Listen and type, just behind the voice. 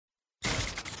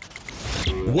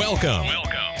Welcome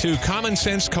to Common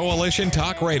Sense Coalition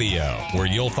Talk Radio, where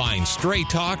you'll find straight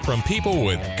talk from people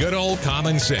with good old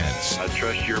common sense. I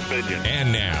trust your opinion.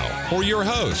 And now, for your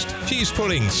host, she's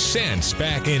putting sense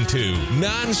back into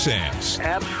nonsense.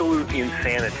 Absolute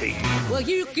insanity. Well,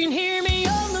 you can hear me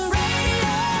on the radio.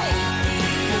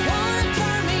 You wanna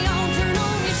turn me on, turn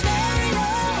on your stereo.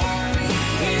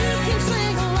 You can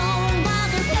sing along while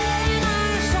they're playing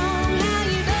our song. How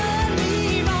you done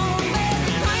me wrong,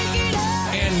 baby, crank it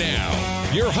up. And now,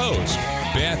 your host,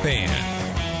 Beth Ann.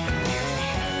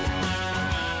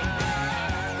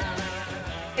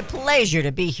 A pleasure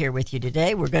to be here with you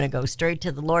today. We're going to go straight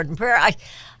to the Lord in prayer.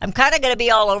 I'm kind of going to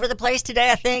be all over the place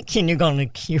today, I think. And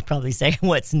you're probably saying,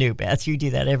 what's new, Beth? You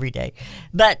do that every day.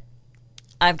 But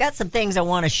I've got some things I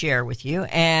want to share with you.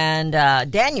 And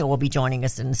Daniel will be joining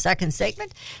us in the second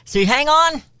segment. So you hang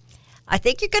on. I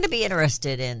think you're going to be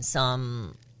interested in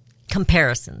some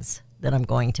comparisons that I'm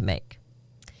going to make.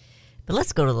 But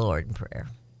let's go to the Lord in prayer.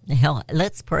 Hell,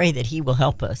 let's pray that He will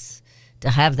help us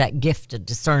to have that gift of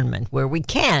discernment where we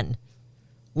can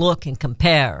look and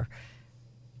compare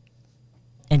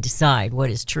and decide what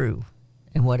is true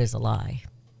and what is a lie.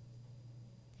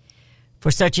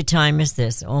 For such a time as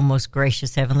this, O most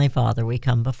gracious Heavenly Father, we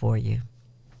come before you.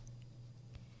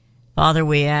 Father,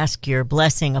 we ask your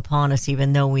blessing upon us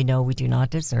even though we know we do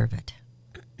not deserve it.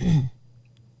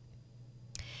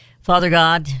 Father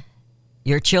God,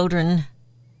 your children,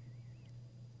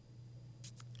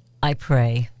 I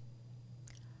pray,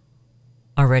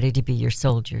 are ready to be your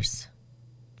soldiers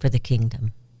for the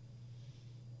kingdom.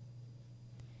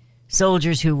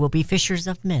 Soldiers who will be fishers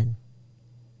of men,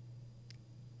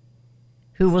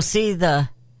 who will see the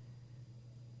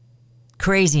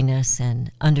craziness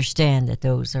and understand that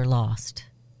those are lost.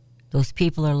 Those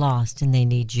people are lost and they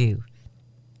need you.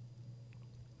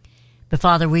 But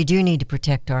Father, we do need to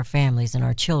protect our families and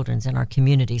our children and our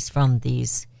communities from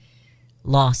these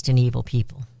lost and evil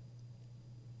people.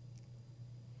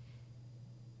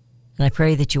 And I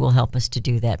pray that you will help us to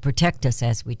do that. Protect us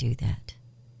as we do that.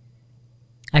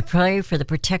 I pray for the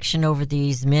protection over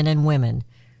these men and women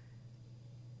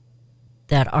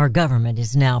that our government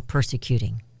is now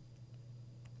persecuting.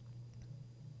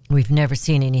 We've never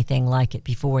seen anything like it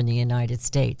before in the United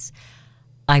States.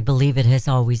 I believe it has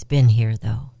always been here,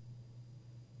 though.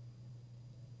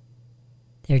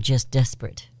 They're just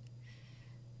desperate.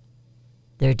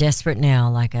 They're desperate now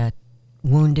like a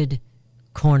wounded,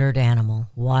 cornered animal,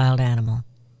 wild animal.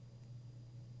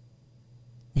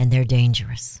 And they're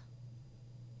dangerous.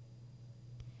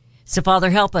 So, Father,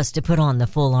 help us to put on the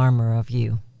full armor of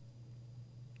you.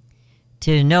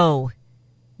 To know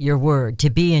your word, to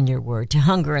be in your word, to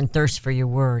hunger and thirst for your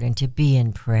word, and to be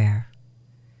in prayer.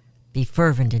 Be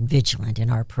fervent and vigilant in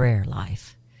our prayer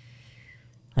life.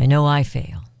 I know I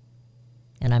fail,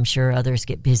 and I'm sure others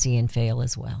get busy and fail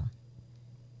as well.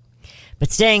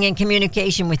 But staying in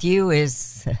communication with you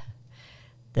is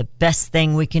the best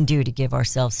thing we can do to give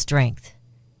ourselves strength.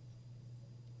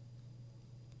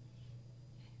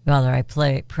 Father, I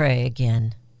pray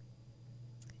again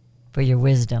for your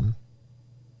wisdom,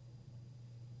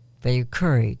 for your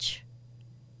courage,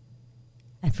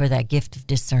 and for that gift of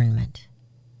discernment.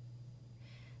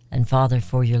 And Father,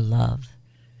 for your love,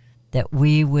 that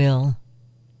we will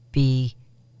be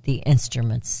the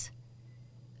instruments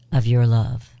of your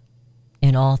love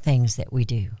in all things that we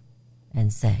do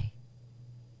and say.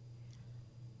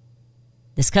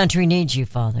 This country needs you,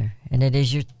 Father, and it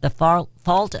is the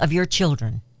fault of your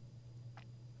children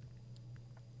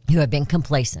who have been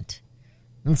complacent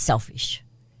and selfish.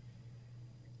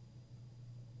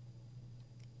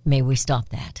 May we stop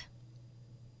that.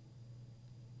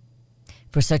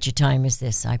 For such a time as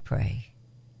this, I pray,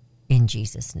 in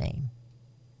Jesus' name,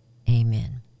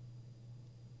 amen.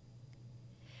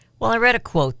 Well, I read a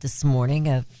quote this morning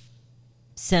of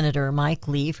Senator Mike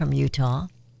Lee from Utah.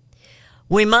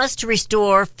 We must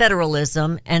restore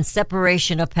federalism and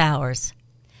separation of powers.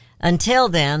 Until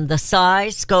then, the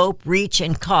size, scope, reach,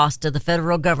 and cost of the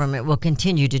federal government will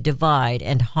continue to divide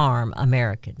and harm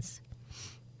Americans.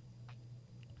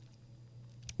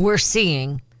 We're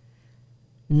seeing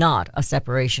not a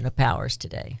separation of powers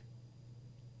today.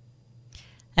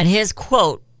 And his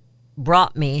quote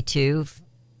brought me to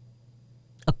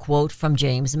a quote from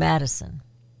James Madison.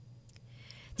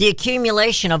 The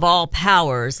accumulation of all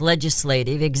powers,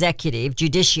 legislative, executive,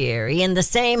 judiciary, in the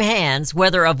same hands,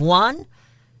 whether of one,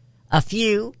 a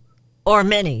few, or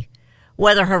many,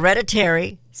 whether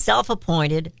hereditary,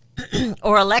 self-appointed,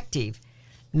 or elective,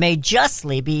 may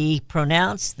justly be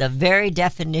pronounced the very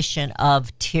definition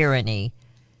of tyranny.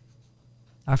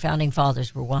 Our founding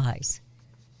fathers were wise.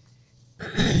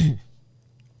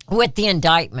 With the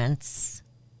indictments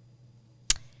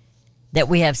that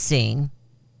we have seen,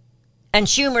 and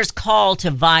Schumer's call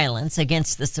to violence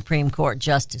against the Supreme Court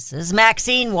justices,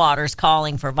 Maxine Waters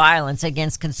calling for violence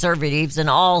against conservatives and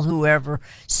all whoever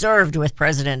served with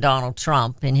President Donald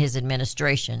Trump in his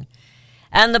administration,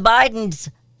 and the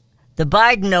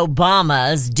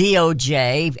Biden-Obama's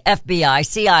DOJ, FBI,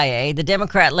 CIA, the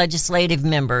Democrat legislative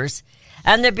members,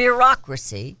 and the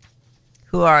bureaucracy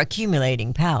who are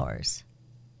accumulating powers.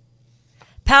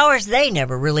 Powers they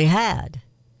never really had.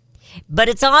 But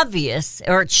it's obvious,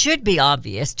 or it should be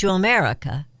obvious to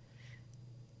America,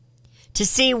 to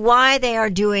see why they are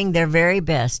doing their very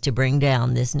best to bring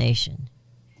down this nation.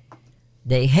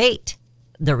 They hate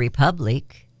the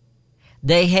republic.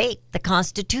 They hate the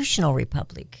constitutional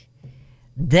republic.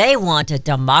 They want a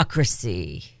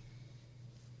democracy.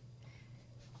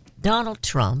 Donald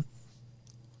Trump,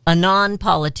 a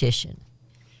non-politician,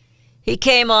 he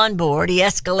came on board. He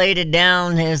escalated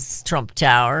down his Trump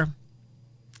Tower.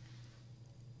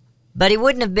 But he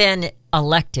wouldn't have been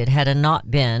elected had it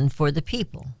not been for the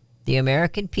people, the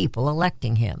American people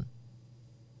electing him.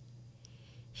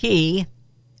 We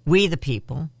the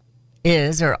people,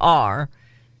 is or are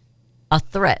a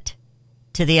threat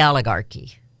to the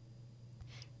oligarchy.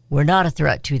 We're not a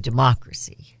threat to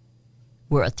democracy.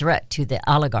 We're a threat to the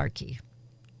oligarchy.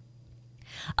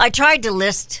 I tried to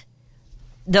list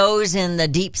those in the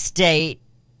deep state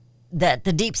that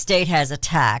the deep state has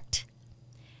attacked.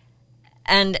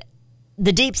 And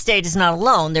the deep state is not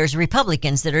alone. There's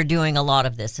Republicans that are doing a lot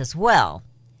of this as well.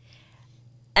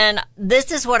 And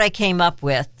this is what I came up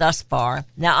with thus far.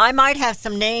 Now, I might have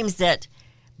some names that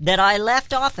I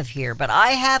left off of here, but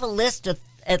I have a list of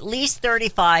at least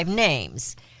 35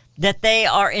 names that they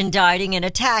are indicting and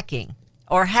attacking,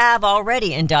 or have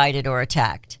already indicted or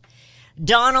attacked.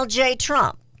 Donald J.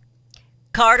 Trump,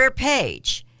 Carter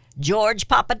Page, George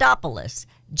Papadopoulos,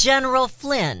 General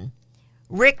Flynn,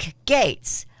 Rick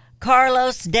Gates,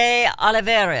 Carlos de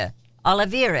Oliveira,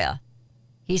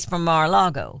 he's from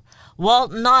Mar-a-Lago,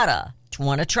 Walt Nauta,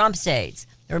 one of Trump's aides.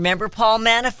 Remember Paul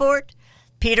Manafort?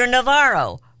 Peter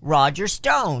Navarro, Roger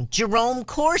Stone, Jerome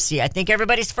Corsi, I think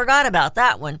everybody's forgot about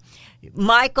that one,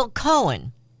 Michael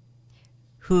Cohen,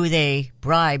 who they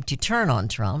bribed to turn on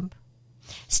Trump,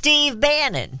 Steve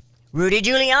Bannon, Rudy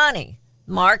Giuliani,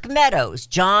 Mark Meadows,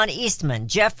 John Eastman,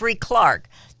 Jeffrey Clark,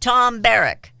 Tom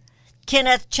Barrack,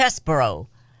 Kenneth Chesborough,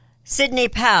 Sidney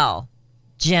Powell,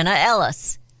 Jenna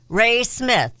Ellis, Ray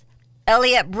Smith,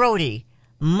 Elliot Brody,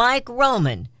 Mike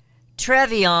Roman,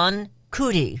 Trevion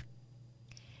Cootie,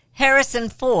 Harrison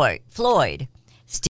Floyd,